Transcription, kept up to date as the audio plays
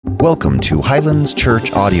Welcome to Highlands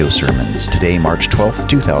Church Audio Sermons. Today, March 12th,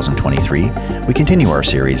 2023, we continue our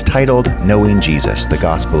series titled Knowing Jesus, the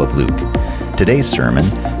Gospel of Luke. Today's sermon,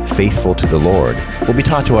 Faithful to the Lord, will be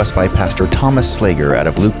taught to us by Pastor Thomas Slager out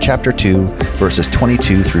of Luke chapter 2, verses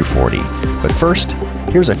 22 through 40. But first,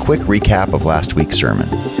 here's a quick recap of last week's sermon.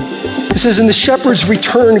 It says, and the shepherds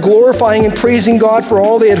returned, glorifying and praising God for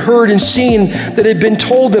all they had heard and seen that had been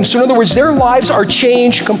told them. So in other words, their lives are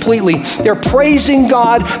changed completely. They're praising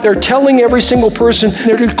God. They're telling every single person.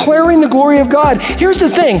 They're declaring the glory of God. Here's the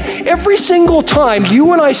thing. Every single time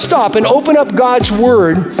you and I stop and open up God's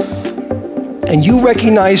word and you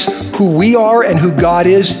recognize who we are and who God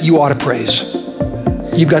is, you ought to praise.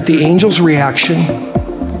 You've got the angel's reaction,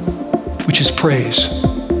 which is praise.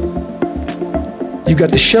 You've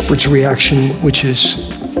got the shepherd's reaction, which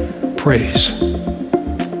is praise.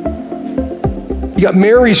 You got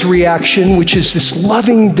Mary's reaction, which is this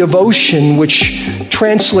loving devotion, which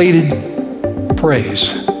translated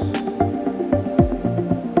praise.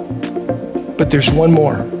 But there's one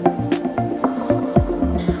more.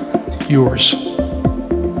 Yours.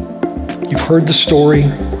 You've heard the story.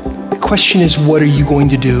 The question is, what are you going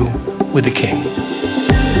to do with the king?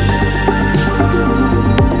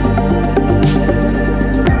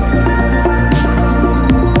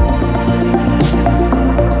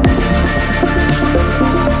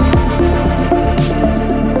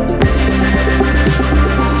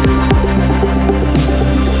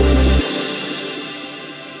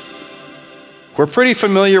 We're pretty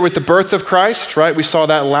familiar with the birth of Christ, right? We saw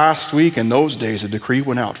that last week. In those days, a decree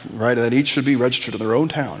went out, right, that each should be registered in their own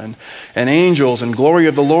town, and angels and glory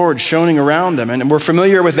of the Lord shining around them. And we're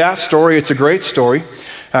familiar with that story. It's a great story.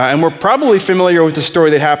 And we're probably familiar with the story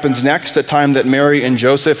that happens next, the time that Mary and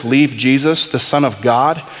Joseph leave Jesus, the Son of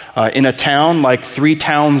God, in a town like 3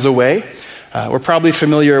 towns away. We're probably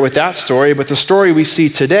familiar with that story, but the story we see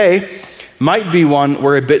today might be one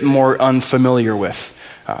we're a bit more unfamiliar with.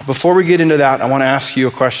 Before we get into that, I want to ask you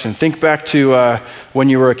a question. Think back to when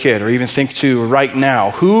you were a kid, or even think to right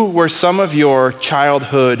now. Who were some of your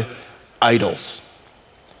childhood idols?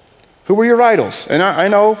 Who were your idols? And I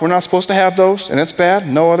know we're not supposed to have those, and it's bad.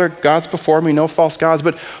 No other gods before me, no false gods.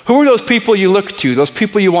 But who were those people you looked to, those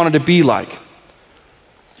people you wanted to be like?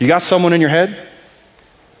 You got someone in your head?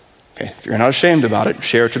 Okay, if you're not ashamed about it,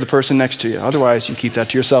 share it to the person next to you. Otherwise, you keep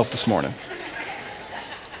that to yourself this morning.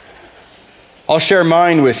 I'll share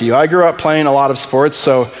mine with you. I grew up playing a lot of sports,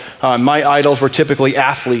 so my idols were typically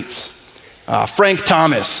athletes. Frank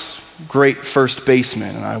Thomas, great first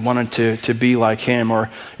baseman, and I wanted to be like him. Or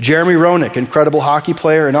Jeremy Roenick, incredible hockey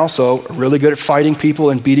player, and also really good at fighting people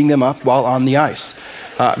and beating them up while on the ice.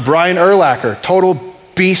 Brian Urlacher, total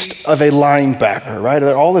beast of a linebacker, right?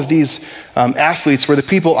 All of these athletes were the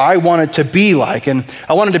people I wanted to be like, and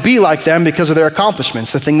I wanted to be like them because of their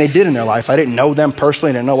accomplishments, the thing they did in their life. I didn't know them personally.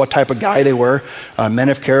 I didn't know what type of guy they were, men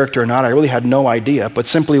of character or not. I really had no idea, but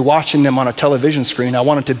simply watching them on a television screen, I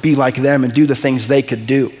wanted to be like them and do the things they could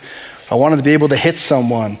do. I wanted to be able to hit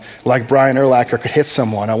someone like Brian Urlacher could hit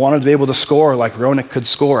someone. I wanted to be able to score like Roenick could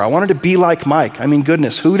score. I wanted to be like Mike. I mean,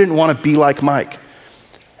 goodness, who didn't want to be like Mike?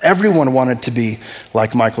 Everyone wanted to be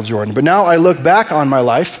like Michael Jordan. But now I look back on my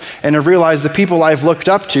life and I realize the people I've looked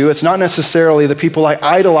up to, it's not necessarily the people I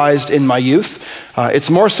idolized in my youth. It's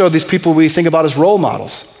more so these people we think about as role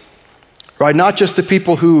models, right? Not just the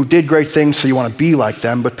people who did great things so you want to be like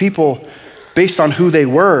them, but people based on who they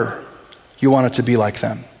were, you wanted to be like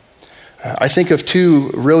them. I think of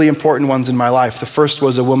 2 really important ones in my life. The first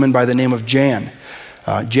was a woman by the name of Jan.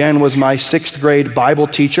 Jan was my 6th grade Bible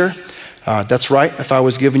teacher. That's right. If I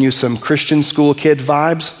was giving you some Christian school kid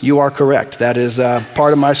vibes, you are correct. That is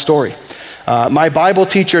part of my story. My Bible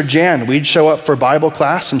teacher, Jan, we'd show up for Bible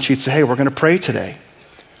class and she'd say, hey, we're going to pray today.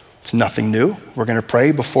 It's nothing new. We're going to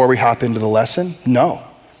pray before we hop into the lesson. No,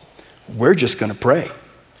 we're just going to pray.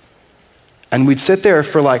 And we'd sit there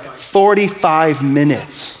for like 45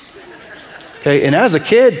 minutes. Okay, and as a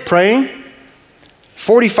kid praying,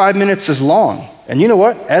 45 minutes is long. And you know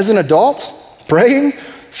what? As an adult, praying,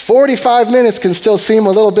 45 minutes can still seem a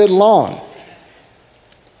little bit long.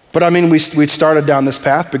 But I mean, we'd started down this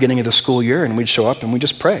path beginning of the school year, and we'd show up and we'd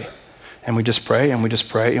just pray. And we just pray, and we just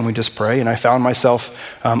pray, and we just pray. And I found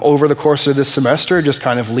myself over the course of this semester just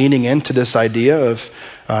kind of leaning into this idea of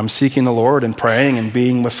seeking the Lord and praying and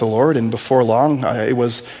being with the Lord. And before long, it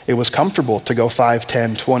was comfortable to go 5,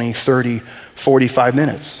 10, 20, 30, 45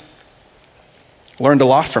 minutes. Learned a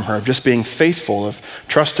lot from her, of just being faithful, of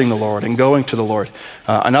trusting the Lord and going to the Lord.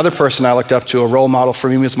 Another person I looked up to, a role model for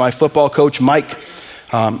me, was my football coach, Mike.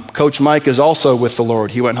 Coach Mike is also with the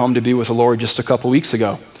Lord. He went home to be with the Lord just a couple weeks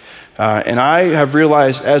ago. And I have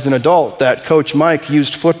realized as an adult that Coach Mike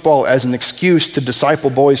used football as an excuse to disciple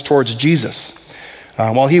boys towards Jesus.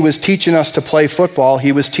 While he was teaching us to play football,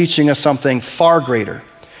 he was teaching us something far greater.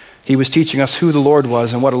 He was teaching us who the Lord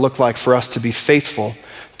was and what it looked like for us to be faithful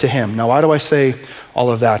to him. Now, why do I say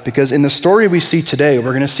all of that? Because in the story we see today,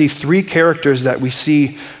 we're going to see three characters that we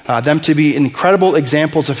see them to be incredible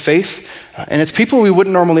examples of faith. And it's people we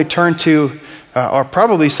wouldn't normally turn to, or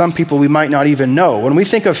probably some people we might not even know. When we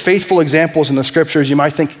think of faithful examples in the scriptures, you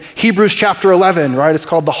might think Hebrews chapter 11, right? It's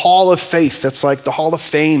called the Hall of Faith. That's like the Hall of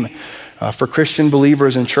Fame for Christian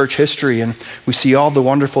believers in church history, and we see all the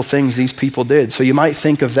wonderful things these people did. So you might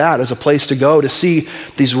think of that as a place to go to see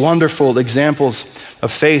these wonderful examples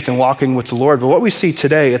of faith and walking with the Lord. But what we see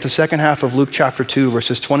today at the second half of Luke chapter 2,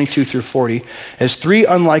 verses 22 through 40, is three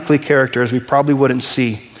unlikely characters we probably wouldn't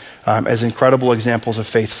see as incredible examples of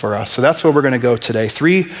faith for us. So that's where we're going to go today.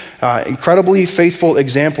 Three incredibly faithful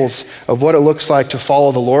examples of what it looks like to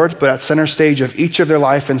follow the Lord, but at center stage of each of their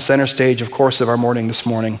life and center stage, of course, of our morning this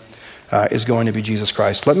morning is going to be Jesus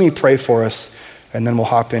Christ. Let me pray for us, and then we'll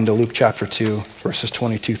hop into Luke chapter 2, verses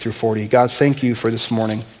 22 through 40. God, thank you for this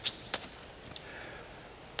morning.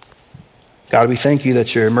 God, we thank you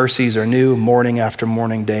that your mercies are new morning after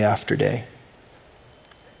morning, day after day.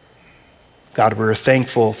 God, we're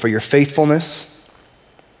thankful for your faithfulness.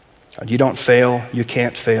 God, you don't fail, you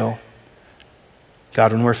can't fail.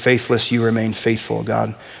 God, when we're faithless, you remain faithful.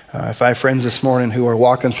 God, if I have friends this morning who are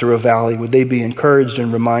walking through a valley, would they be encouraged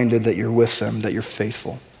and reminded that you're with them, that you're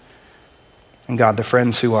faithful? And God, the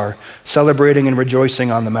friends who are celebrating and rejoicing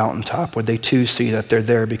on the mountaintop, would they too see that they're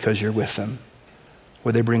there because you're with them?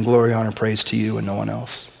 Would they bring glory, honor, praise to you and no one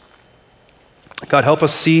else? God, help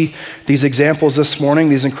us see these examples this morning,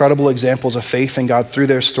 these incredible examples of faith, and God, through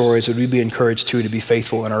their stories, would we be encouraged too to be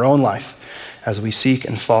faithful in our own life as we seek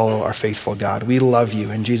and follow our faithful God. We love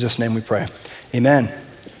you. In Jesus' name we pray. Amen.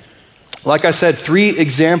 Like I said, three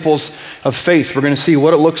examples of faith. We're going to see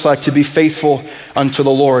what it looks like to be faithful unto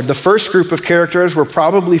the Lord. The first group of characters we're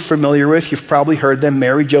probably familiar with. You've probably heard them,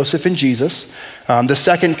 Mary, Joseph, and Jesus. The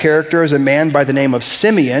second character is a man by the name of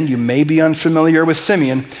Simeon. You may be unfamiliar with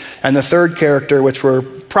Simeon. And the third character, which we're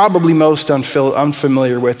probably most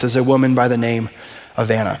unfamiliar with, is a woman by the name of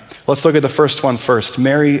Anna. Let's look at the first one first,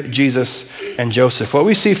 Mary, Jesus, and Joseph. What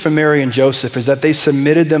we see from Mary and Joseph is that they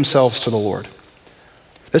submitted themselves to the Lord.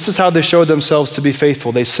 This is how they showed themselves to be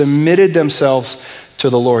faithful. They submitted themselves to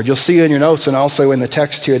the Lord. You'll see in your notes and also in the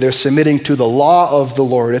text here, they're submitting to the law of the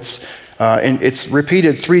Lord. It's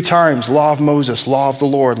repeated 3 times, law of Moses, law of the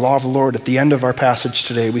Lord, law of the Lord. At the end of our passage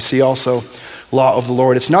today, we see also law of the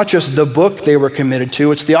Lord. It's not just the book they were committed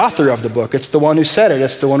to, it's the author of the book. It's the one who said it,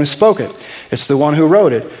 it's the one who spoke it, it's the one who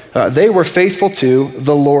wrote it. They were faithful to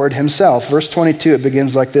the Lord himself. Verse 22, it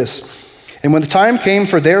begins like this. And when the time came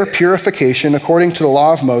for their purification, according to the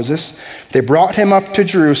law of Moses, they brought him up to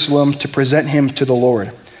Jerusalem to present him to the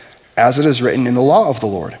Lord, as it is written in the law of the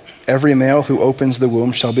Lord. Every male who opens the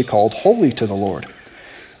womb shall be called holy to the Lord.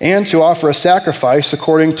 And to offer a sacrifice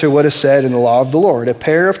according to what is said in the law of the Lord, a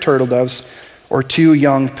pair of turtle doves or 2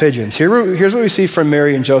 young pigeons. Here's what we see from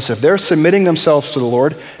Mary and Joseph. They're submitting themselves to the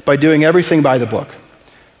Lord by doing everything by the book.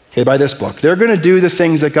 Okay, by this book. They're going to do the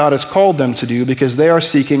things that God has called them to do because they are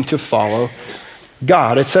seeking to follow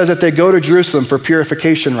God. It says that they go to Jerusalem for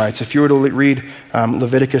purification rites. If you were to read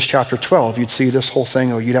Leviticus chapter 12, you'd see this whole thing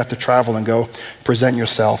where you'd have to travel and go present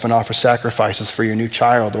yourself and offer sacrifices for your new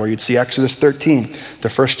child. Or you'd see Exodus 13, the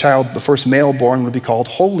first male born would be called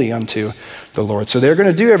holy unto the Lord. So they're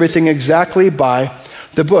going to do everything exactly by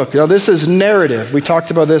the book. Now, this is narrative. We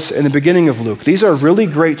talked about this in the beginning of Luke. These are really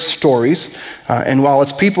great stories. And while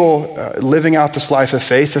it's people living out this life of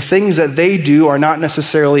faith, the things that they do are not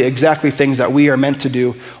necessarily exactly things that we are meant to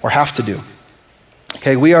do or have to do.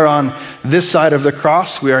 Okay, we are on this side of the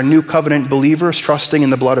cross. We are new covenant believers trusting in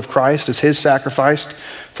the blood of Christ as his sacrifice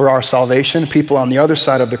for our salvation. People on the other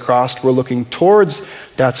side of the cross were looking towards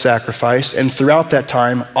that sacrifice and throughout that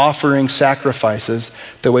time offering sacrifices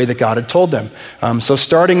the way that God had told them. So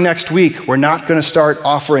starting next week, we're not going to start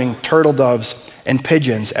offering turtle doves and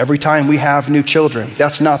pigeons every time we have new children.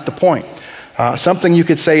 That's not the point. Something you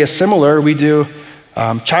could say is similar. We do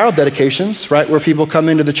child dedications, right, where people come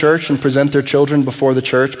into the church and present their children before the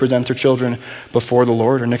church, present their children before the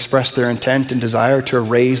Lord, and express their intent and desire to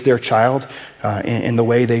raise their child in the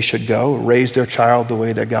way they should go, raise their child the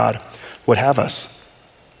way that God would have us.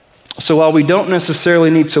 So while we don't necessarily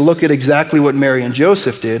need to look at exactly what Mary and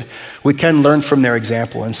Joseph did, we can learn from their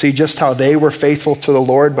example and see just how they were faithful to the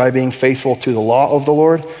Lord by being faithful to the law of the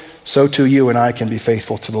Lord. So too you and I can be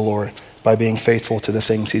faithful to the Lord by being faithful to the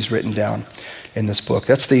things he's written down in this book.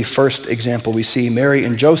 That's the first example we see, Mary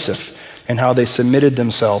and Joseph, and how they submitted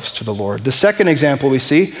themselves to the Lord. The second example we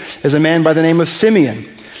see is a man by the name of Simeon.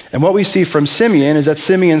 And what we see from Simeon is that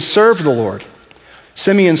Simeon served the Lord.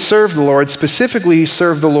 Simeon served the Lord. Specifically, he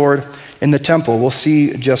served the Lord in the temple. We'll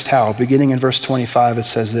see just how. Beginning in verse 25, it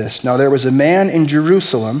says this. Now there was a man in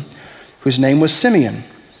Jerusalem whose name was Simeon.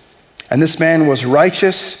 And this man was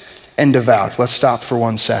righteous and devout. Let's stop for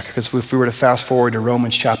 1 sec, because if we were to fast forward to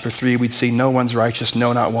Romans chapter 3, we'd see no one's righteous,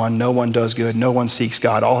 no, not one. No one does good. No one seeks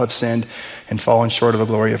God. All have sinned and fallen short of the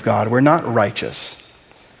glory of God. We're not righteous.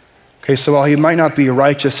 Okay, so while he might not be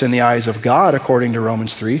righteous in the eyes of God, according to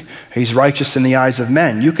Romans 3, he's righteous in the eyes of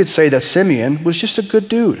men. You could say that Simeon was just a good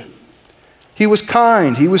dude. He was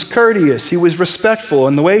kind, he was courteous, he was respectful,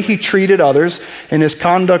 and the way he treated others in his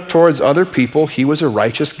conduct towards other people, he was a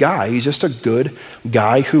righteous guy. He's just a good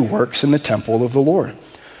guy who works in the temple of the Lord.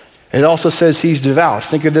 It also says he's devout.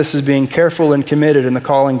 Think of this as being careful and committed in the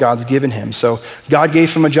calling God's given him. So God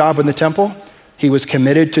gave him a job in the temple. He was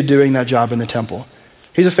committed to doing that job in the temple.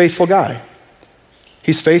 He's a faithful guy.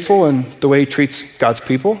 He's faithful in the way he treats God's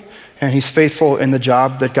people, and he's faithful in the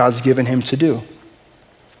job that God's given him to do.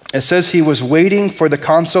 It says he was waiting for the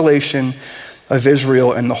consolation of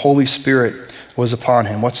Israel, and the Holy Spirit was upon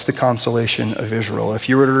him. What's the consolation of Israel? If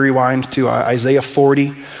you were to rewind to Isaiah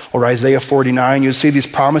 40 or Isaiah 49, you'd see these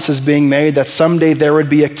promises being made that someday there would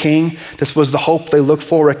be a king. This was the hope they looked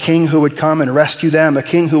for, a king who would come and rescue them, a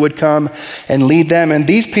king who would come and lead them. And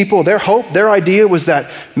these people, their hope, their idea was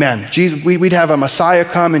that, man, Jesus, we'd have a Messiah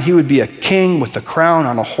come and he would be a king with a crown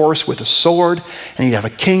on a horse with a sword, and he'd have a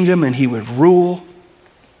kingdom and he would rule.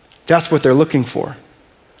 That's what they're looking for.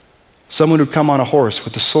 Someone who'd come on a horse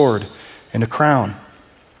with a sword and a crown.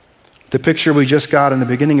 The picture we just got in the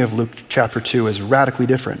beginning of Luke chapter 2 is radically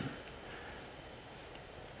different.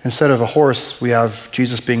 Instead of a horse, we have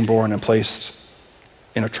Jesus being born and placed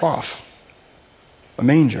in a trough, a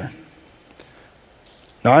manger.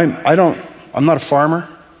 Now, I'm not a farmer.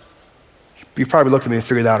 You probably look at me and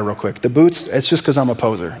figure that out real quick. The boots, it's just because I'm a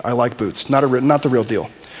poser. I like boots, not the real deal.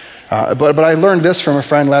 But I learned this from a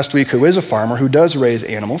friend last week who is a farmer, who does raise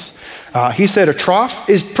animals. He said a trough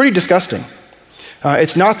is pretty disgusting.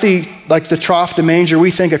 It's not like the trough, the manger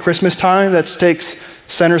we think at Christmas time that takes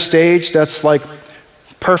center stage. That's like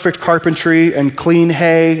perfect carpentry and clean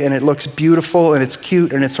hay, and it looks beautiful, and it's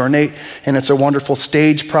cute, and it's ornate, and it's a wonderful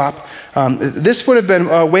stage prop. This would have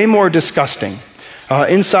been way more disgusting.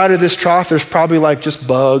 Inside of this trough, there's probably like just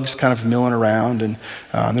bugs kind of milling around, and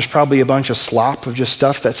there's probably a bunch of slop of just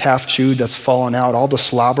stuff that's half chewed, that's fallen out, all the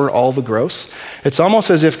slobber, all the gross. It's almost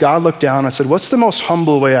as if God looked down and said, what's the most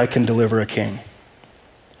humble way I can deliver a king?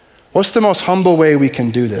 What's the most humble way we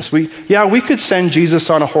can do this? We could send Jesus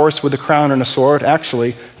on a horse with a crown and a sword.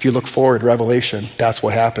 Actually, if you look forward, Revelation, that's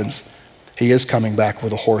what happens. He is coming back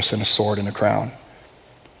with a horse and a sword and a crown.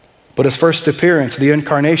 But his first appearance, the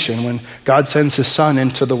incarnation, when God sends his son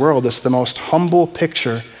into the world, it's the most humble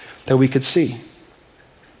picture that we could see.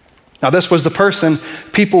 Now, this was the person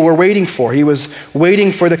people were waiting for. He was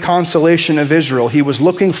waiting for the consolation of Israel. He was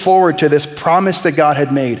looking forward to this promise that God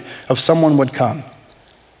had made of someone would come.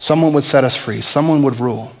 Someone would set us free. Someone would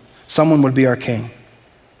rule. Someone would be our king.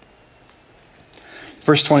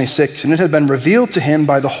 Verse 26, and it had been revealed to him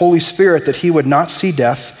by the Holy Spirit that he would not see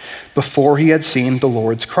death before he had seen the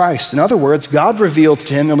Lord's Christ. In other words, God revealed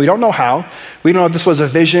to him, and we don't know how. We don't know if this was a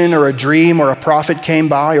vision or a dream or a prophet came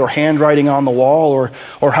by or handwriting on the wall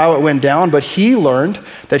or how it went down, but he learned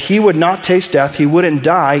that he would not taste death, he wouldn't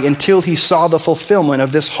die until he saw the fulfillment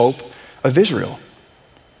of this hope of Israel,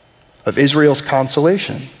 of Israel's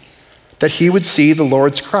consolation. That he would see the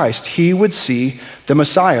Lord's Christ. He would see the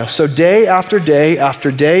Messiah. So day after day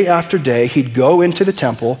after day after day, he'd go into the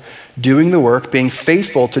temple, doing the work, being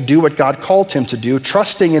faithful to do what God called him to do,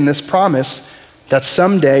 trusting in this promise that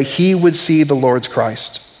someday he would see the Lord's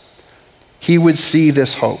Christ. He would see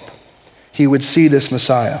this hope. He would see this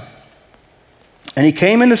Messiah. And he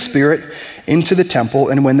came in the Spirit into the temple,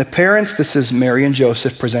 and when the parents, this is Mary and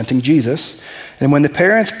Joseph presenting Jesus, and when the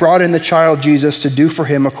parents brought in the child Jesus to do for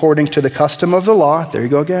him according to the custom of the law, there you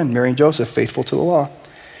go again, Mary and Joseph, faithful to the law,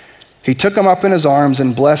 he took him up in his arms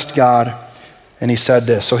and blessed God, and he said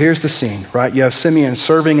this. So here's the scene, right? You have Simeon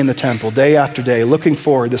serving in the temple day after day, looking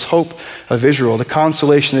forward, this hope of Israel, the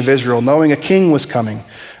consolation of Israel, knowing a king was coming.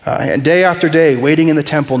 And day after day, waiting in the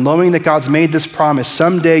temple, knowing that God's made this promise,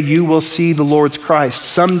 someday you will see the Lord's Christ.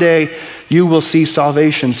 Someday you will see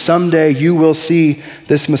salvation. Someday you will see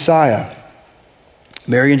this Messiah.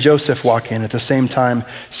 Mary and Joseph walk in at the same time,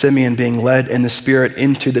 Simeon being led in the Spirit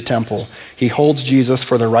into the temple. He holds Jesus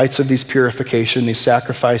for the rites of these purification, these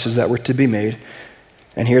sacrifices that were to be made.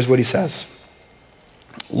 And here's what he says.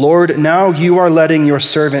 Lord, now you are letting your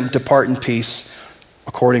servant depart in peace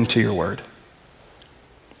according to your word.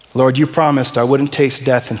 Lord, you promised I wouldn't taste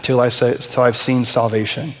death until I've seen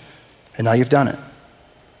salvation. And now you've done it.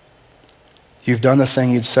 You've done the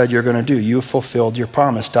thing you'd said you're going to do. You have fulfilled your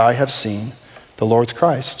promise. I have seen the Lord's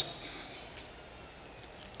Christ.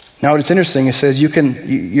 Now, it's interesting. It says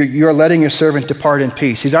you're letting your servant depart in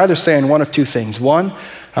peace. He's either saying one of two things. One,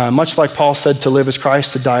 much like Paul said, to live is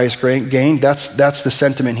Christ, to die is gain. That's the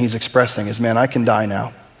sentiment he's expressing is, man, I can die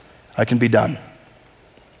now. I can be done.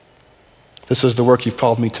 This is the work you've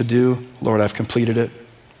called me to do. Lord, I've completed it.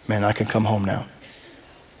 Man, I can come home now.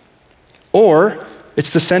 Or it's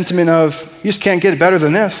the sentiment of, you just can't get better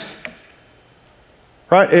than this.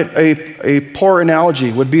 Right? A poor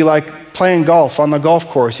analogy would be like playing golf on the golf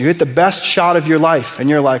course. You hit the best shot of your life, and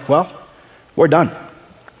you're like, well, we're done.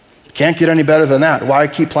 Can't get any better than that. Why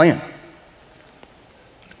keep playing?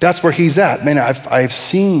 That's where he's at. Man, I've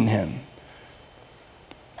seen him.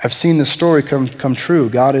 I've seen the story come true.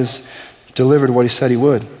 God has delivered what he said he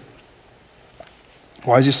would.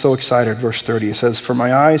 Why is he so excited? Verse 30, it says, for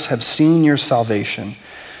my eyes have seen your salvation.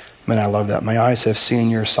 Man, I love that. My eyes have seen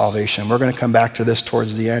your salvation. We're going to come back to this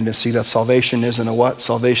towards the end and see that salvation isn't a what?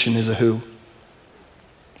 Salvation is a who.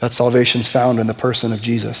 That salvation's found in the person of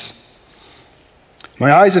Jesus.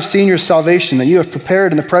 My eyes have seen your salvation that you have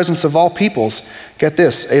prepared in the presence of all peoples. Get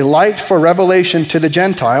this, a light for revelation to the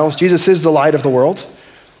Gentiles. Jesus is the light of the world.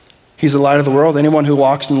 He's the light of the world. Anyone who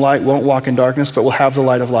walks in light won't walk in darkness, but will have the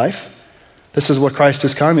light of life. This is what Christ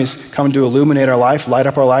has come. He's come to illuminate our life, light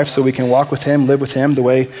up our life so we can walk with him, live with him the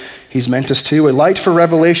way he's meant us to. A light for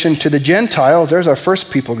revelation to the Gentiles. There's our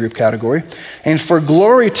first people group category. And for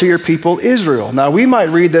glory to your people, Israel. Now, we might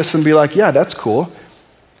read this and be like, yeah, that's cool.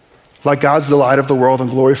 Like God's the light of the world and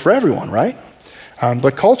glory for everyone, right?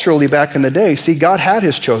 But culturally back in the day, see, God had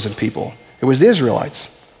his chosen people. It was the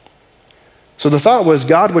Israelites. So the thought was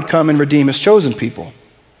God would come and redeem his chosen people.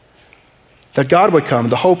 That God would come,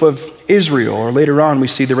 the hope of Israel, or later on we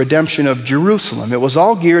see the redemption of Jerusalem. It was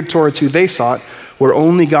all geared towards who they thought were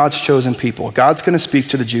only God's chosen people. God's going to speak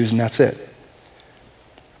to the Jews and that's it.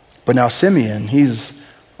 But now Simeon, he's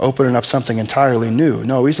opening up something entirely new.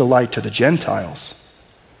 No, he's a light to the Gentiles.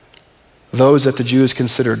 Those that the Jews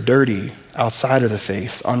considered dirty, outside of the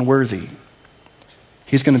faith, unworthy.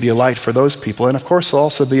 He's going to be a light for those people. And of course, he'll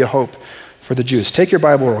also be a hope for the Jews. Take your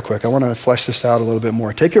Bible real quick. I want to flesh this out a little bit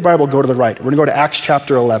more. Take your Bible, go to the right. We're going to go to Acts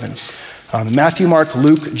chapter 11. Matthew, Mark,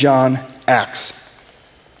 Luke, John, Acts.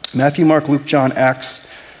 Matthew, Mark, Luke, John,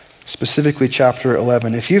 Acts, specifically chapter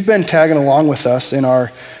 11. If you've been tagging along with us in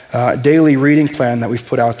our daily reading plan that we've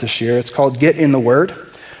put out this year, it's called Get in the Word.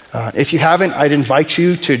 If you haven't, I'd invite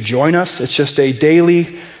you to join us. It's just a daily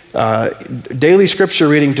scripture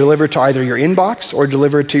reading delivered to either your inbox or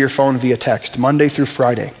delivered to your phone via text, Monday through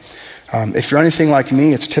Friday. If you're anything like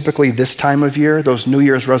me, it's typically this time of year, those New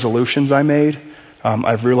Year's resolutions I made,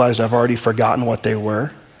 I've realized I've already forgotten what they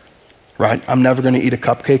were, right? I'm never going to eat a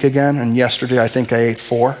cupcake again, and yesterday I think I ate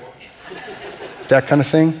 4. That kind of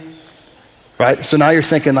thing, right? So now you're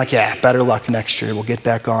thinking like, yeah, better luck next year. We'll get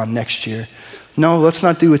back on next year. No, let's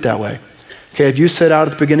not do it that way. Okay, if you set out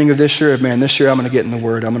at the beginning of this year, man, this year I'm going to get in the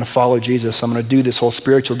Word. I'm going to follow Jesus. I'm going to do this whole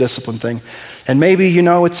spiritual discipline thing. And maybe,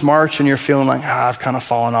 it's March and you're feeling like, I've kind of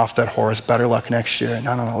fallen off that horse. Better luck next year.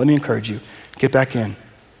 No. Let me encourage you. Get back in.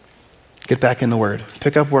 Get back in the Word.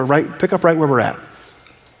 Pick up right where we're at.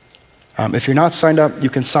 If you're not signed up, you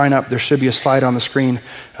can sign up. There should be a slide on the screen,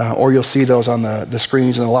 or you'll see those on the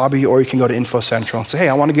screens in the lobby, or you can go to Info Central and say, hey,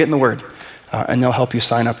 I want to get in the Word. And they'll help you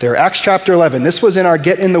sign up there. Acts chapter 11. This was in our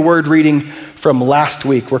Get in the Word reading from last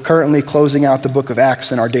week. We're currently closing out the book of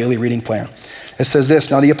Acts in our daily reading plan. It says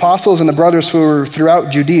this, now the apostles and the brothers who were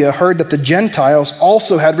throughout Judea heard that the Gentiles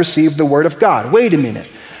also had received the word of God. Wait a minute.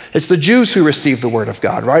 It's the Jews who received the word of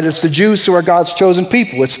God, right? It's the Jews who are God's chosen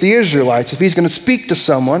people. It's the Israelites. If he's going to speak to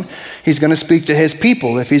someone, he's going to speak to his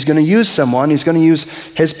people. If he's going to use someone, he's going to use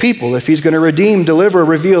his people. If he's going to redeem, deliver,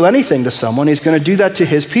 reveal anything to someone, he's going to do that to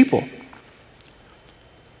his people.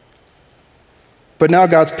 But now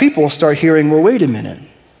God's people start hearing, well, wait a minute.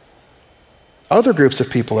 Other groups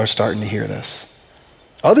of people are starting to hear this.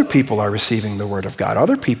 Other people are receiving the word of God.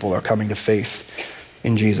 Other people are coming to faith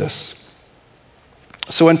in Jesus.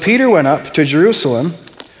 So when Peter went up to Jerusalem,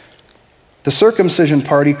 the circumcision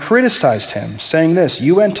party criticized him, saying this,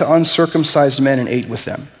 you went to uncircumcised men and ate with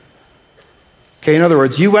them. Okay, in other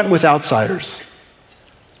words, you went with outsiders.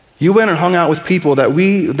 You went and hung out with people that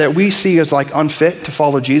we see as like unfit to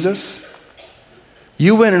follow Jesus.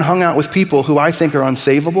 You went and hung out with people who I think are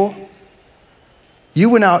unsavable. You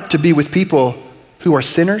went out to be with people who are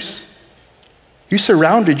sinners. You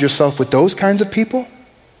surrounded yourself with those kinds of people.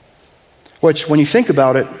 Which, when you think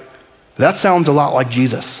about it, that sounds a lot like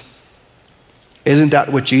Jesus. Isn't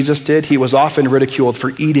that what Jesus did? He was often ridiculed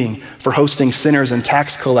for eating, for hosting sinners and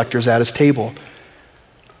tax collectors at his table.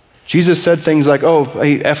 Jesus said things like, oh,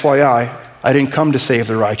 hey, FYI, I didn't come to save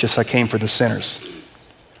the righteous, I came for the sinners.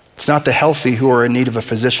 It's not the healthy who are in need of a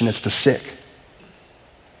physician, it's the sick.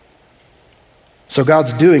 So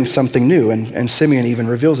God's doing something new, and Simeon even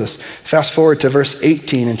reveals this. Fast forward to verse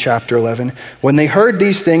 18 in chapter 11. When they heard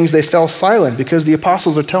these things, they fell silent because the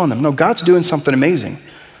apostles are telling them, no, God's doing something amazing.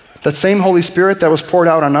 That same Holy Spirit that was poured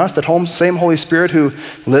out on us, that same Holy Spirit who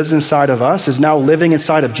lives inside of us is now living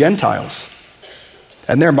inside of Gentiles.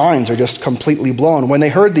 And their minds are just completely blown. When they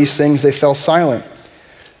heard these things, they fell silent.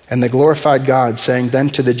 And they glorified God, saying, then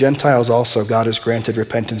to the Gentiles also God has granted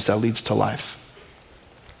repentance that leads to life.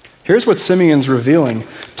 Here's what Simeon's revealing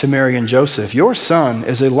to Mary and Joseph. Your son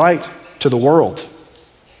is a light to the world.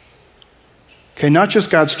 Okay, not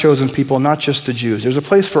just God's chosen people, not just the Jews. There's a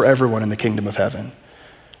place for everyone in the kingdom of heaven.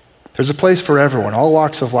 There's a place for everyone, all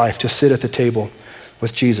walks of life, to sit at the table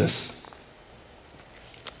with Jesus.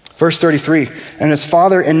 Verse 33, and his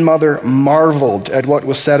father and mother marveled at what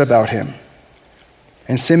was said about him.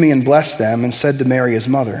 And Simeon blessed them and said to Mary his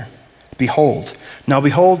mother, behold. Now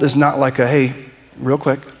behold is not like a, hey, real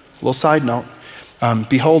quick, little side note.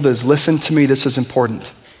 Behold is, listen to me, this is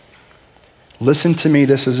important. Listen to me,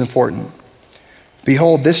 this is important.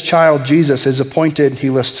 Behold, this child Jesus is appointed, he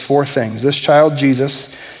lists 4 things. This child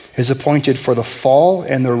Jesus is appointed for the fall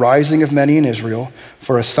and the rising of many in Israel,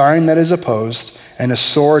 for a sign that is opposed, and a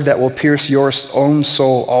sword that will pierce your own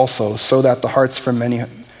soul also, so that the thoughts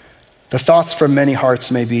from many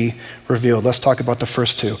hearts may be revealed. Let's talk about the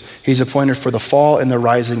first 2. He's appointed for the fall and the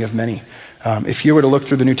rising of many. If you were to look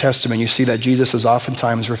through the New Testament, you see that Jesus is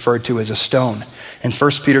oftentimes referred to as a stone. In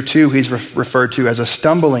 1 Peter 2, he's referred to as a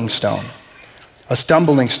stumbling stone. A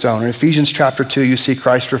stumbling stone. In Ephesians chapter 2, you see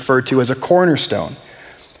Christ referred to as a cornerstone.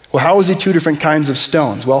 Well, how is he 2 different kinds of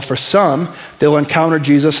stones? Well, for some, they'll encounter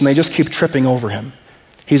Jesus and they just keep tripping over him.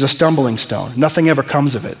 He's a stumbling stone. Nothing ever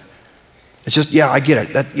comes of it. It's just, yeah, I get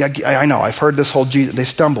it. I know. I've heard this whole Jesus. They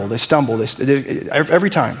stumble, every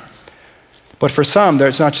time. But for some,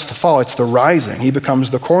 it's not just the fall, it's the rising. He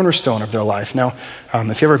becomes the cornerstone of their life. Now,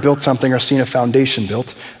 if you ever built something or seen a foundation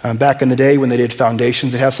built, back in the day when they did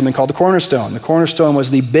foundations, they had something called the cornerstone. The cornerstone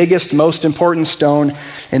was the biggest, most important stone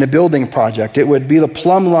in a building project. It would be the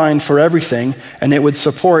plumb line for everything, and it would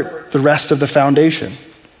support the rest of the foundation.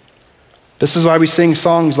 This is why we sing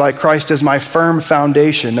songs like Christ is my firm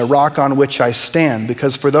foundation, the rock on which I stand,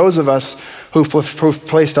 because for those of us who've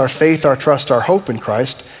placed our faith, our trust, our hope in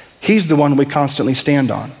Christ, he's the one we constantly stand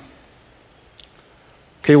on.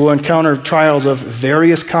 Okay, we'll encounter trials of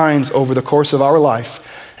various kinds over the course of our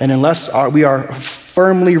life, and unless we are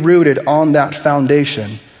firmly rooted on that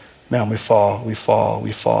foundation, man, we fall.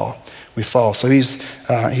 So he's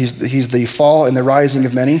the fall and the rising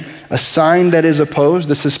of many. A sign that is opposed.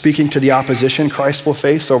 This is speaking to the opposition Christ will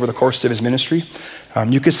face over the course of his ministry.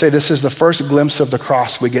 You could say this is the first glimpse of the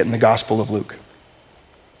cross we get in the Gospel of Luke.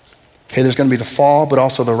 Okay, there's going to be the fall, but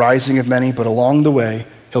also the rising of many, but along the way,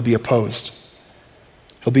 he'll be opposed.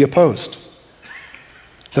 He'll be opposed.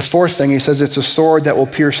 The 4th thing, he says, it's a sword that will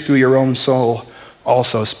pierce through your own soul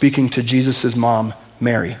also, speaking to Jesus' mom,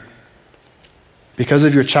 Mary. Because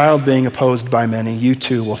of your child being opposed by many, you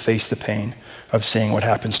too will face the pain of seeing what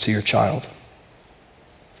happens to your child.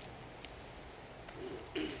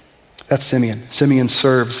 That's Simeon. Simeon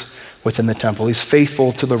serves within the temple. He's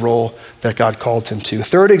faithful to the role that God called him to.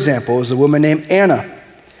 3rd example is a woman named Anna.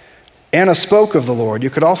 Anna spoke of the Lord. You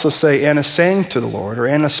could also say Anna sang to the Lord, or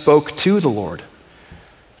Anna spoke to the Lord.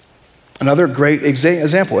 Another great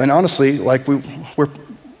example. And honestly, like we're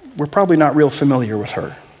probably not real familiar with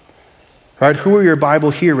her. Right? Who are your Bible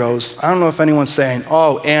heroes? I don't know if anyone's saying,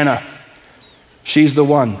 oh, Anna, she's the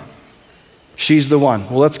one. She's the one.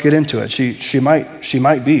 Well, let's get into it. She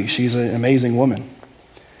might be. She's an amazing woman.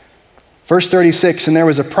 Verse 36, and there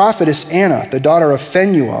was a prophetess, Anna, the daughter of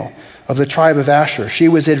Phanuel of the tribe of Asher. She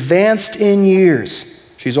was advanced in years.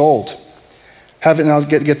 She's old. Now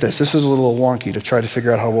get this. This is a little wonky to try to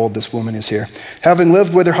figure out how old this woman is here. Having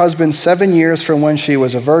lived with her husband 7 years from when she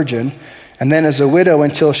was a virgin, and then as a widow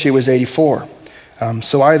until she was 84.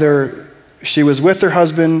 So either she was with her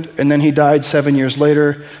husband and then he died 7 years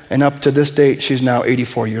later, and up to this date she's now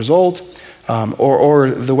 84 years old. Or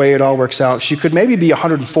the way it all works out, she could maybe be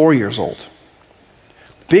 104 years old.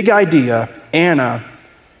 Big idea, Anna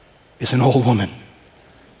is an old woman,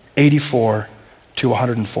 84 to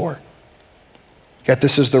 104. Yet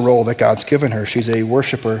this is the role that God's given her. She's a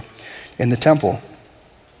worshiper in the temple.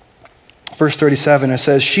 verse 37, it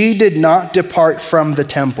says, she did not depart from the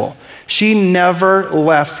temple. She never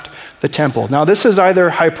left the temple. Now, this is either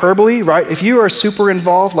hyperbole, right? If you are super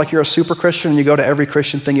involved, like you're a super Christian and you go to every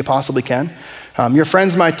Christian thing you possibly can, your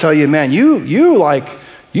friends might tell you, man, you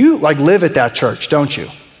live at that church, don't you?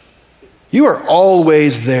 You are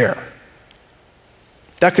always there.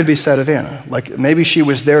 That could be said of Anna. Like maybe she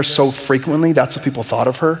was there so frequently, that's what people thought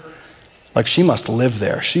of her. Like she must live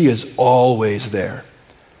there. She is always there.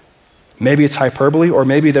 Maybe it's hyperbole, or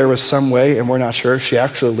maybe there was some way, and we're not sure, she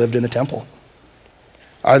actually lived in the temple.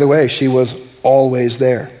 Either way, she was always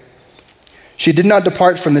there. She did not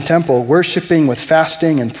depart from the temple, worshiping with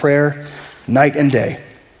fasting and prayer night and day.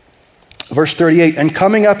 Verse 38, and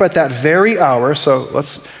coming up at that very hour, so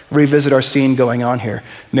let's revisit our scene going on here.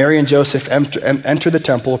 Mary and Joseph enter the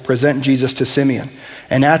temple, present Jesus to Simeon.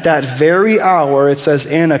 And at that very hour, it says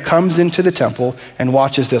Anna comes into the temple and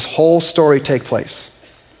watches this whole story take place.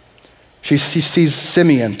 She sees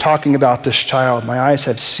Simeon talking about this child. My eyes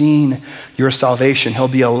have seen your salvation. He'll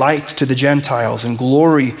be a light to the Gentiles and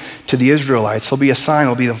glory to the Israelites. He'll be a sign.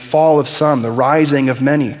 He'll be the fall of some, the rising of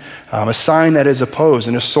many, a sign that is opposed,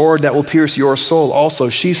 and a sword that will pierce your soul also.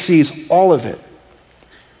 She sees all of it.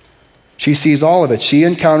 She sees all of it. She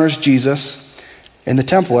encounters Jesus in the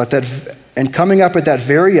temple and coming up at that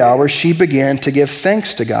very hour, she began to give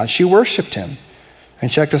thanks to God. She worshiped him.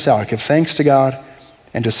 And check this out. Give thanks to God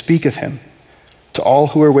and to speak of him to all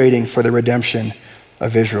who are waiting for the redemption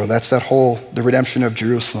of Israel. That's the redemption of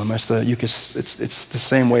Jerusalem. It's the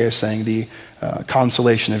same way of saying the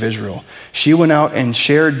consolation of Israel. She went out and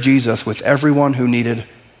shared Jesus with everyone who needed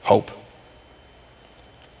hope.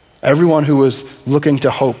 Everyone who was looking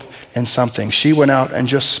to hope in something. She went out and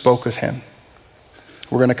just spoke of him.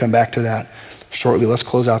 We're going to come back to that shortly. Let's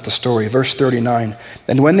close out the story. Verse 39.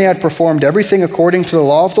 And when they had performed everything according to the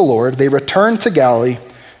law of the Lord, they returned to Galilee,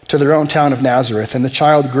 to their own town of Nazareth. And the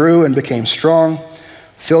child grew and became strong,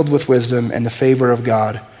 filled with wisdom, and the favor of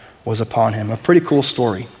God was upon him. A pretty cool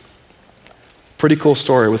story. Pretty cool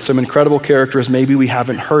story with some incredible characters maybe we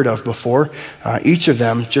haven't heard of before. Each of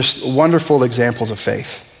them just wonderful examples of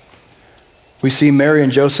faith. We see Mary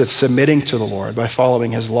and Joseph submitting to the Lord by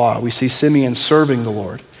following his law. We see Simeon serving the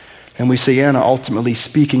Lord. And we see Anna ultimately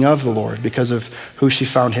speaking of the Lord because of who she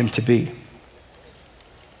found him to be.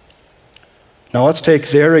 Now let's take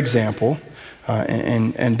their example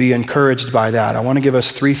and be encouraged by that. I want to give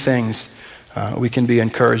us 3 things we can be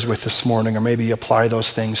encouraged with this morning, or maybe apply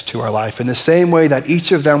those things to our life. In the same way that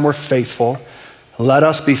each of them were faithful, let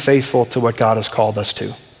us be faithful to what God has called us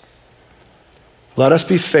to. Let us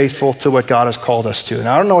be faithful to what God has called us to. And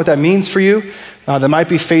I don't know what that means for you. That might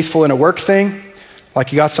be faithful in a work thing,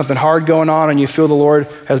 like you got something hard going on and you feel the Lord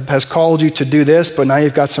has called you to do this, but now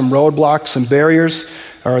you've got some roadblocks, some barriers,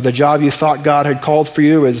 or the job you thought God had called for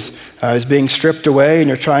you is being stripped away and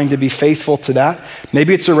you're trying to be faithful to that.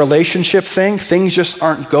 Maybe it's a relationship thing. Things just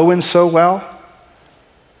aren't going so well.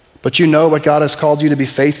 But you know what God has called you to be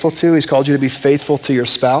faithful to. He's called you to be faithful to your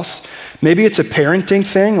spouse. Maybe it's a parenting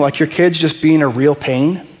thing, like your kids just being a real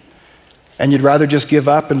pain, and you'd rather just give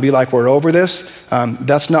up and be like, we're over this.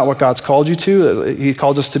 That's not what God's called you to. He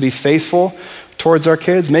called us to be faithful towards our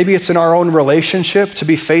kids. Maybe it's in our own relationship to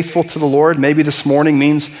be faithful to the Lord. Maybe this morning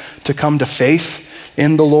means to come to faith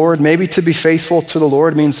in the Lord. Maybe to be faithful to the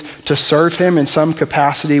Lord means to serve him in some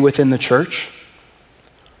capacity within the church.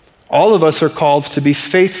 All of us are called to be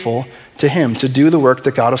faithful to him, to do the work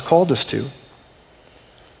that God has called us to.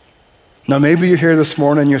 Now, maybe you're here this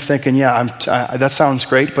morning and you're thinking, yeah, that sounds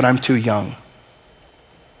great, but I'm too young.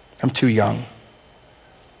 I'm too young.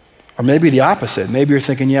 Or maybe the opposite. Maybe you're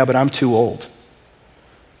thinking, yeah, but I'm too old.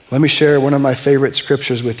 Let me share one of my favorite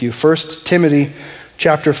scriptures with you. 1 Timothy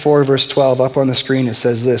chapter 4, verse 12, up on the screen, it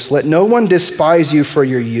says this: let no one despise you for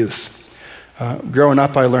your youth. Growing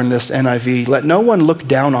up, I learned this NIV. Let no one look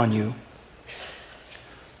down on you.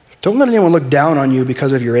 Don't let anyone look down on you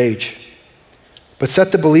because of your age, but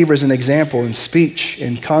set the believers an example in speech,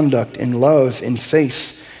 in conduct, in love, in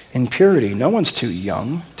faith, in purity. No one's too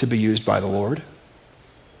young to be used by the Lord.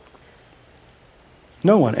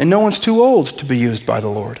 No one. And no one's too old to be used by the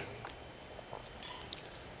Lord.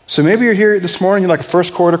 So maybe you're here this morning, you're like a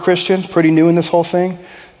first quarter Christian, pretty new in this whole thing.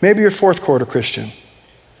 Maybe you're a fourth quarter Christian.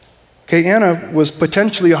 Okay, Anna was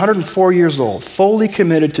potentially 104 years old, fully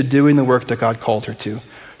committed to doing the work that God called her to.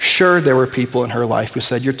 Sure, there were people in her life who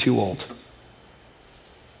said, you're too old.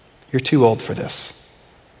 You're too old for this.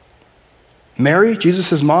 Mary,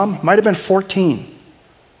 Jesus' mom, might have been 14.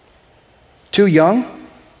 Too young?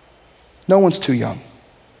 No one's too young.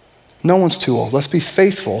 No one's too old. Let's be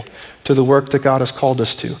faithful to the work that God has called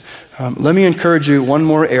us to. Let me encourage you one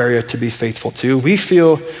more area to be faithful to. We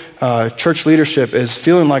feel, church leadership is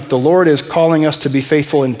feeling like the Lord is calling us to be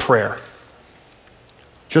faithful in prayer.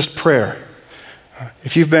 Just prayer.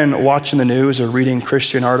 If you've been watching the news or reading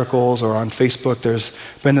Christian articles or on Facebook, there's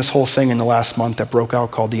been this whole thing in the last month that broke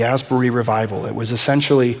out called the Asbury Revival. It was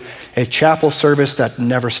essentially a chapel service that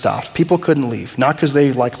never stopped. People couldn't leave, not because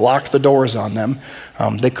they locked the doors on them.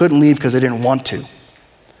 They couldn't leave because they didn't want to.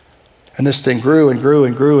 And this thing grew and grew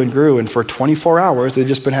and grew and grew, and for 24 hours, they've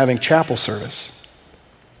just been having chapel service.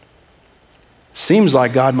 Seems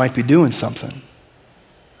like God might be doing something.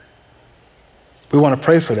 We want to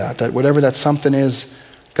pray for that whatever that something is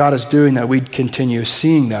God is doing, that we'd continue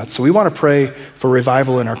seeing that. So we want to pray for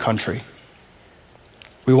revival in our country.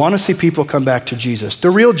 We want to see people come back to Jesus, the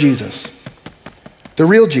real Jesus,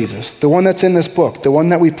 the one that's in this book, the one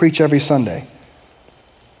that we preach every Sunday.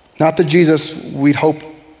 Not the Jesus we'd hope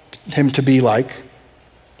him to be like,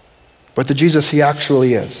 but the Jesus he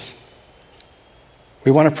actually is.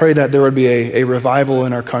 We want to pray that there would be a revival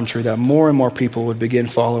in our country, that more and more people would begin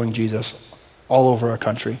following Jesus all over our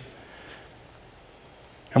country.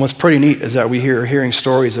 And what's pretty neat is that we are hearing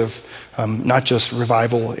stories of not just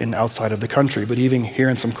revival in outside of the country, but even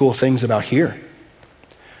hearing some cool things about here.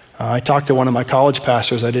 I talked to one of my college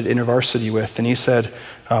pastors I did InterVarsity with, and he said,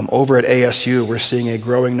 over at ASU, we're seeing a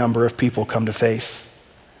growing number of people come to faith.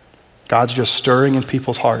 God's just stirring in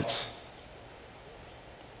people's hearts.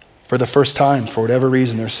 For the first time, for whatever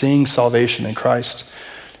reason, they're seeing salvation in Christ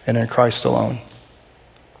and in Christ alone.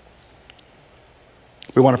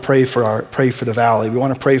 We want to pray for the valley. We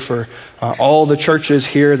want to pray for all the churches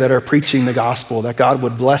here that are preaching the gospel, that God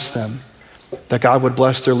would bless them, that God would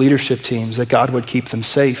bless their leadership teams, that God would keep them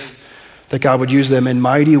safe, that God would use them in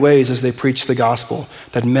mighty ways as they preach the gospel,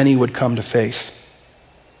 that many would come to faith.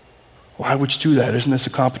 Why would you do that? Isn't this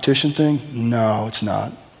a competition thing? No, it's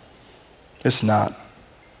not. It's not.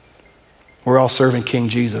 We're all serving King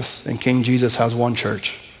Jesus, and King Jesus has one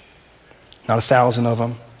church. Not 1,000 of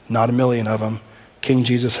them, not 1,000,000 of them. King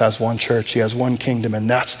Jesus has one church. He has one kingdom, and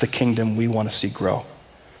that's the kingdom we want to see grow.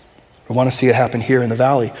 We want to see it happen here in the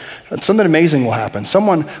valley. And something amazing will happen.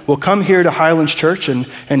 Someone will come here to Highlands Church and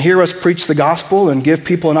hear us preach the gospel and give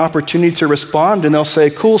people an opportunity to respond, and they'll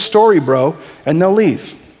say, "Cool story, bro," and they'll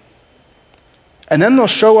leave. And then they'll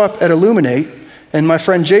show up at Illuminate, and my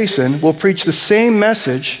friend Jason will preach the same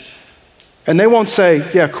message, and they won't say,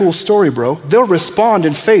 "Yeah, cool story, bro." They'll respond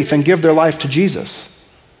in faith and give their life to Jesus.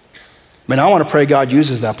 I mean, I want to pray God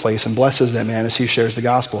uses that place and blesses that man as he shares the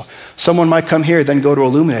gospel. Someone might come here, then go to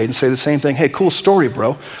Illuminate and say the same thing. "Hey, cool story,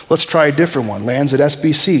 bro. Let's try a different one." Lands at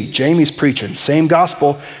SBC. Jamie's preaching. Same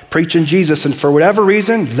gospel, preaching Jesus. And for whatever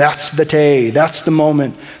reason, that's the day. That's the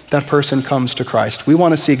moment that person comes to Christ. We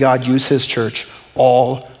want to see God use his church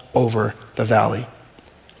all over the valley,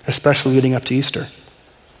 especially leading up to Easter.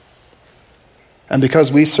 And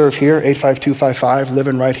because we serve here, 85255,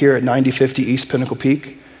 living right here at 9050 East Pinnacle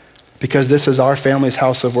Peak, because this is our family's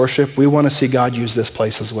house of worship, we want to see God use this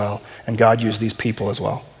place as well, and God use these people as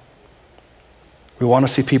well. We want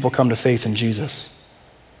to see people come to faith in Jesus.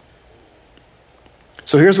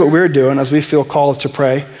 So here's what we're doing as we feel called to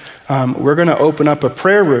pray. We're going to open up a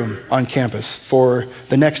prayer room on campus for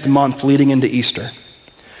the next month leading into Easter.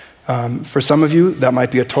 For some of you, that might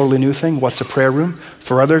be a totally new thing. What's a prayer room?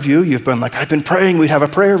 For other of you, you've been like, "I've been praying we'd have a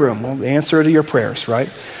prayer room." Well, the answer to your prayers, right?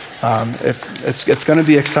 If it's going to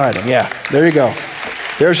be exciting. Yeah, there you go.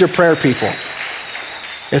 There's your prayer people.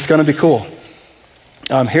 It's going to be cool.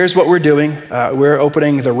 Here's what we're doing. We're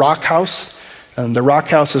opening the Rock House. And the Rock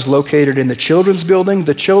House is located in the Children's Building.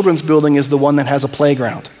 The Children's Building is the one that has a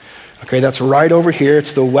playground. Okay, that's right over here.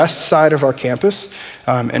 It's the west side of our campus.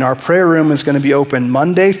 And our prayer room is going to be open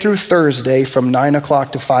Monday through Thursday from 9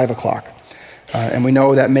 o'clock to 5 o'clock. And we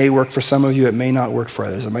know that may work for some of you. It may not work for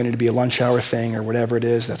others. It might need to be a lunch hour thing or whatever it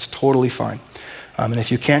is. That's totally fine. And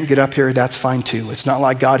if you can't get up here, that's fine too. It's not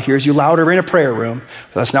like God hears you louder in a prayer room.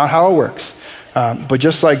 That's not how it works. But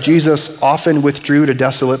just like Jesus often withdrew to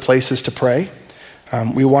desolate places to pray,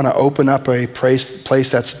 we want to open up a place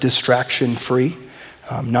that's distraction-free.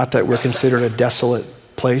 Not that we're considered a desolate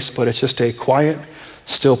place, but it's just a quiet,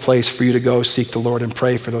 still place for you to go seek the Lord and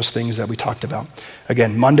pray for those things that we talked about.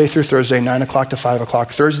 Again, Monday through Thursday, 9 o'clock to 5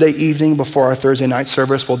 o'clock. Thursday evening before our Thursday night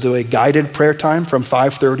service, we'll do a guided prayer time from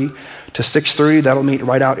 5:30 to 6:30. That'll meet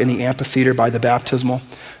right out in the amphitheater by the baptismal.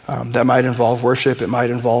 That might involve worship. It might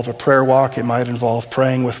involve a prayer walk. It might involve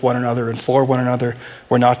praying with one another and for one another.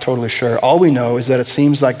 We're not totally sure. All we know is that it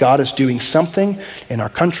seems like God is doing something in our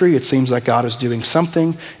country. It seems like God is doing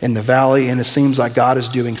something in the valley. And it seems like God is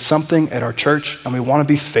doing something at our church. And we want to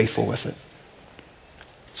be faithful with it.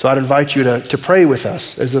 So I'd invite you to pray with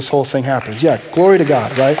us as this whole thing happens. Yeah, glory to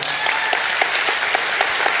God, right?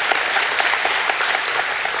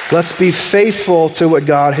 Let's be faithful to what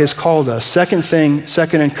God has called us. Second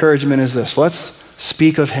encouragement is this. Let's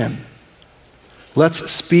speak of him.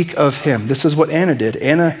 Let's speak of him. This is what Anna did.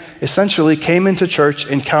 Anna essentially came into church,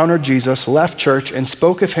 encountered Jesus, left church, and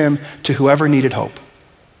spoke of him to whoever needed hope.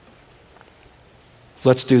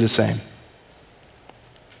 Let's do the same.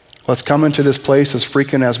 Let's come into this place as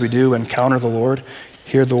frequent as we do, encounter the Lord,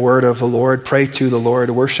 hear the word of the Lord, pray to the Lord,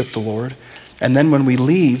 worship the Lord. And then when we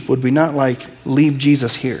leave, would we not leave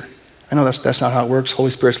Jesus here? I know that's not how it works.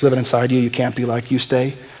 Holy Spirit's living inside you. You can't be like, you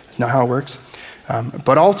stay. That's not how it works.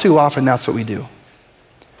 But all too often, that's what we do.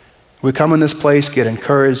 We come in this place, get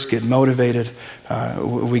encouraged, get motivated.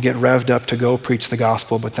 We get revved up to go preach the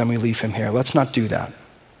gospel, but then we leave him here. Let's not do that.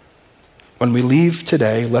 When we leave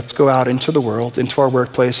today, let's go out into the world, into our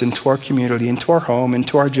workplace, into our community, into our home,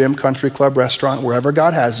 into our gym, country club, restaurant, wherever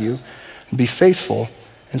God has you, and be faithful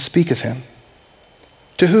and speak of him.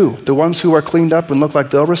 To who? The ones who are cleaned up and look like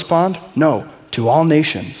they'll respond? No, to all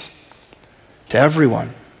nations, to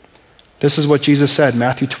everyone. This is what Jesus said,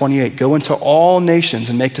 Matthew 28, go into all nations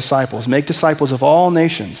and make disciples. Make disciples of all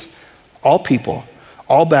nations, all people,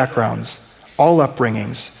 all backgrounds, all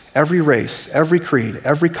upbringings, every race, every creed,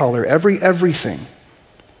 every color, everything.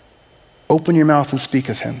 Open your mouth and speak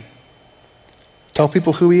of him. Tell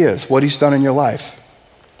people who he is, what he's done in your life.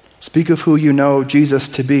 Speak of who you know Jesus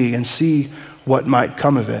to be and see what might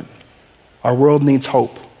come of it. Our world needs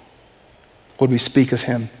hope. Would we speak of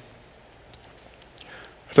him?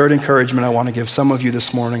 Third encouragement I want to give some of you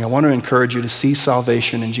this morning, I want to encourage you to see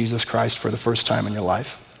salvation in Jesus Christ for the first time in your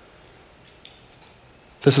life.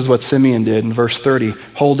 This is what Simeon did in verse 30.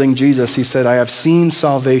 Holding Jesus, he said, I have seen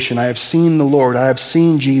salvation. I have seen the Lord. I have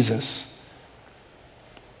seen Jesus.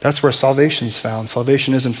 That's where salvation is found.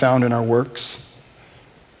 Salvation isn't found in our works.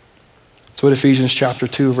 That's what Ephesians chapter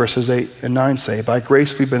 2, verses 8 and 9 say. By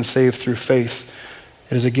grace we've been saved through faith.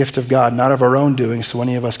 It is a gift of God, not of our own doing, so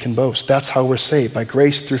any of us can boast. That's how we're saved, by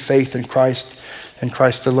grace through faith in Christ and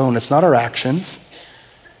Christ alone. It's not our actions.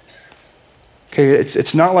 Okay,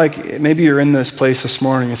 it's not like maybe you're in this place this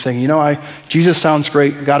morning and thinking, Jesus sounds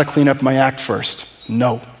great, I got to clean up my act first.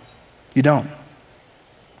 No, you don't.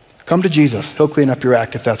 Come to Jesus. He'll clean up your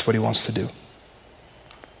act if that's what he wants to do.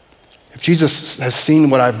 If Jesus has seen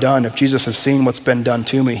what I've done, if Jesus has seen what's been done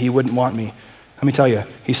to me, he wouldn't want me. Let me tell you,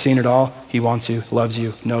 he's seen it all. He wants you, loves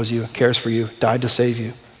you, knows you, cares for you, died to save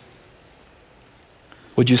you.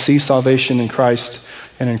 Would you see salvation in Christ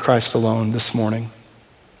and in Christ alone this morning?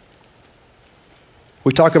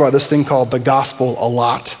 We talk about this thing called the gospel a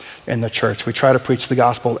lot in the church. We try to preach the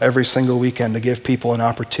gospel every single weekend to give people an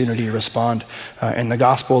opportunity to respond. And the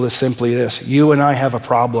gospel is simply this. You and I have a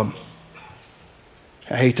problem.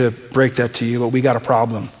 I hate to break that to you, but we got a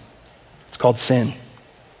problem. It's called sin.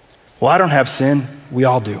 Well, I don't have sin. We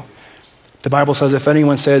all do. The Bible says if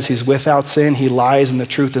anyone says he's without sin, he lies and the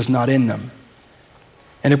truth is not in them.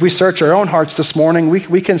 And if we search our own hearts this morning,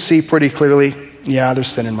 we can see pretty clearly, yeah, there's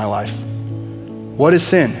sin in my life. What is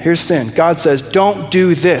sin? Here's sin. God says, don't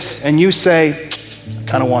do this. And you say, I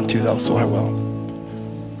kind of want to though, so I will.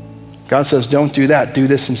 God says, don't do that. Do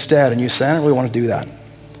this instead. And you say, I don't really want to do that.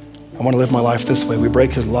 I want to live my life this way. We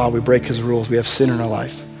break his law. We break his rules. We have sin in our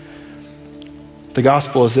life. The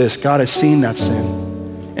gospel is this. God has seen that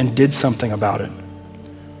sin and did something about it.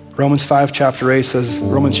 Romans 5 chapter 8 says,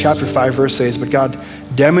 Romans chapter 5 verse 8 says, but God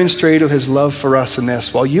demonstrated his love for us in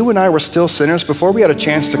this. While you and I were still sinners, before we had a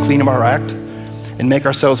chance to clean up our act and make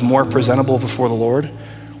ourselves more presentable before the Lord,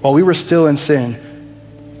 while we were still in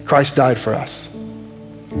sin, Christ died for us.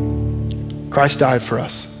 Christ died for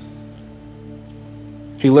us.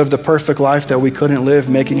 He lived the perfect life that we couldn't live,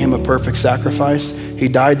 making him a perfect sacrifice. He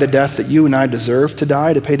died the death that you and I deserve to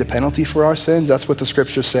die, to pay the penalty for our sins. That's what the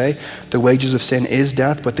scriptures say. The wages of sin is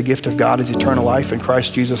death, but the gift of God is eternal life in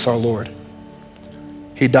Christ Jesus our Lord.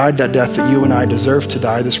 He died that death that you and I deserve to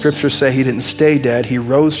die. The scriptures say he didn't stay dead. He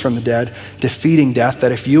rose from the dead, defeating death,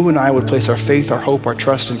 that if you and I would place our faith, our hope, our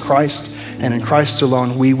trust in Christ, and in Christ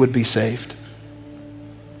alone, we would be saved.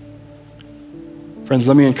 Friends,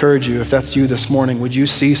 let me encourage you, if that's you this morning, would you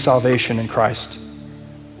see salvation in Christ?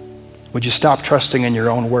 Would you stop trusting in your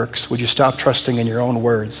own works? Would you stop trusting in your own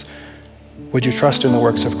words? Would you trust in the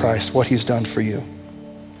works of Christ, what he's done for you?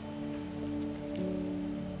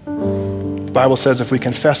 The Bible says if we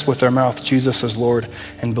confess with our mouth Jesus is Lord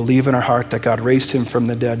and believe in our heart that God raised him from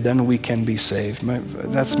the dead, then we can be saved.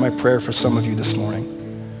 That's my prayer for some of you this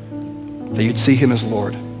morning, that you'd see him as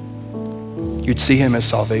Lord. You'd see him as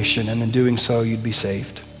salvation, and in doing so, you'd be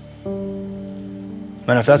saved.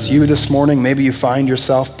 And if that's you this morning, maybe you find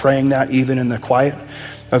yourself praying that even in the quiet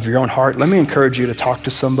of your own heart, let me encourage you to talk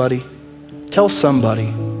to somebody. Tell somebody.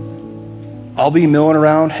 I'll be milling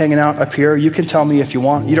around, hanging out up here. You can tell me if you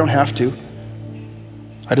want. You don't have to.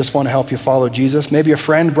 I just want to help you follow Jesus. Maybe a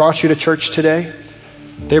friend brought you to church today.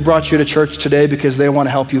 They brought you to church today because they want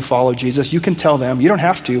to help you follow Jesus. You can tell them. You don't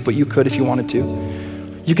have to, but you could if you wanted to.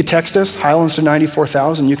 You could text us, Highlands to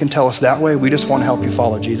 94,000. You can tell us that way. We just want to help you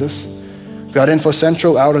follow Jesus. We've got Info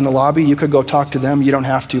Central out in the lobby. You could go talk to them. You don't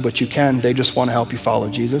have to, but you can. They just want to help you follow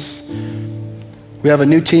Jesus. We have a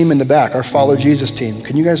new team in the back, our Follow Jesus team.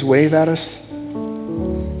 Can you guys wave at us?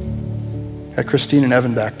 At Christine and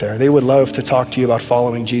Evan back there. They would love to talk to you about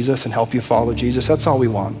following Jesus and help you follow Jesus. That's all we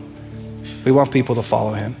want. We want people to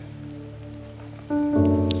follow him.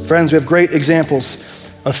 Friends, we have great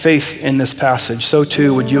examples of faith in this passage. So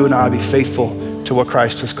too would you and I be faithful to what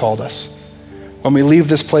Christ has called us. When we leave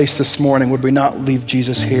this place this morning, would we not leave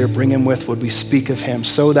Jesus here, bring him with, would we speak of him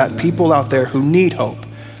so that people out there who need hope,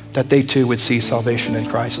 that they too would see salvation in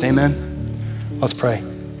Christ. Amen? Let's pray.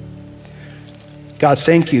 God,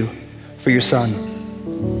 thank you for your son.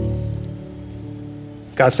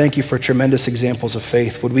 God, thank you for tremendous examples of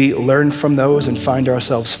faith. Would we learn from those and find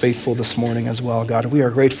ourselves faithful this morning as well? God, we are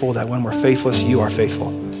grateful that when we're faithless, you are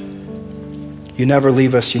faithful. You never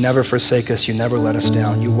leave us, you never forsake us, you never let us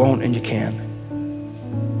down. You won't and you can.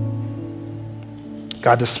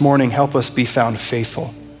 God, this morning, help us be found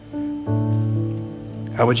faithful.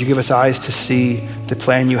 God, would you give us eyes to see the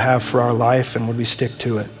plan you have for our life, and would we stick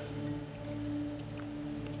to it?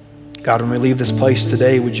 God, when we leave this place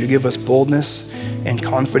today, would you give us boldness and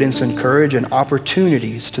confidence and courage and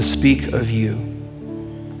opportunities to speak of you?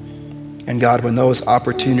 And God, when those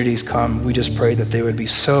opportunities come, we just pray that they would be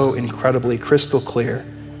so incredibly crystal clear,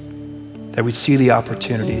 that we'd see the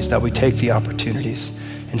opportunities, that we take the opportunities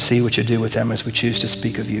and see what you do with them as we choose to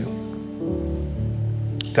speak of you.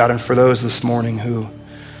 God, and for those this morning who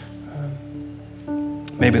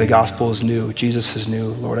maybe the gospel is new, Jesus is new,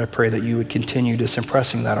 Lord, I pray that you would continue just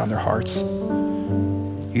impressing that on their hearts.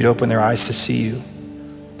 You'd open their eyes to see you,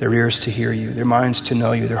 their ears to hear you, their minds to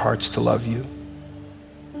know you, their hearts to love you.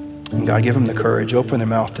 And God, give them the courage, open their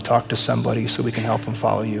mouth to talk to somebody so we can help them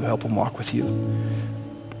follow you, help them walk with you.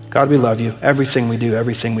 God, we love you. Everything we do,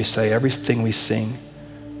 everything we say, everything we sing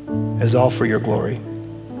is all for your glory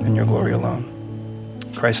and your glory alone.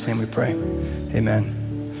 In Christ's name we pray. Amen.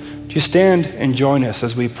 Do you stand and join us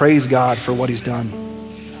as we praise God for what he's done?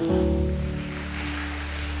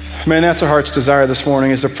 Man, that's our heart's desire this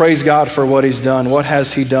morning, is to praise God for what he's done. What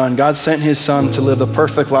has he done? God sent his son to live the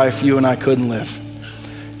perfect life you and I couldn't live.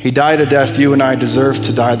 He died a death you and I deserve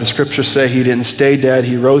to die. The scriptures say he didn't stay dead.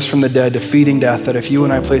 He rose from the dead, defeating death, that if you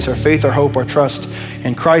and I place our faith, our hope, our trust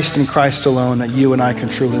in Christ and Christ alone, that you and I can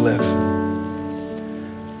truly live.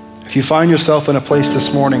 If you find yourself in a place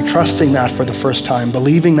this morning trusting that for the first time,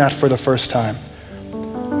 believing that for the first time,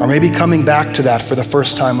 or maybe coming back to that for the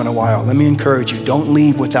first time in a while, let me encourage you, don't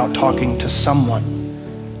leave without talking to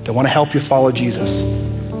someone that want to help you follow Jesus.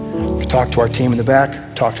 You can talk to our team in the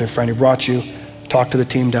back, talk to a friend who brought you, talk to the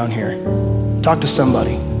team down here. Talk to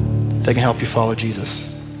somebody that can help you follow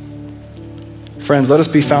Jesus. Friends, let us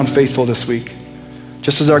be found faithful this week.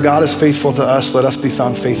 Just as our God is faithful to us, let us be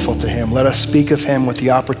found faithful to him. Let us speak of him with the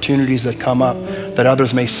opportunities that come up, that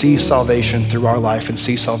others may see salvation through our life and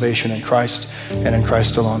see salvation in Christ and in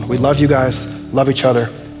Christ alone. We love you guys. Love each other.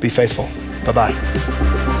 Be faithful.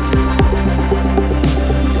 Bye-bye.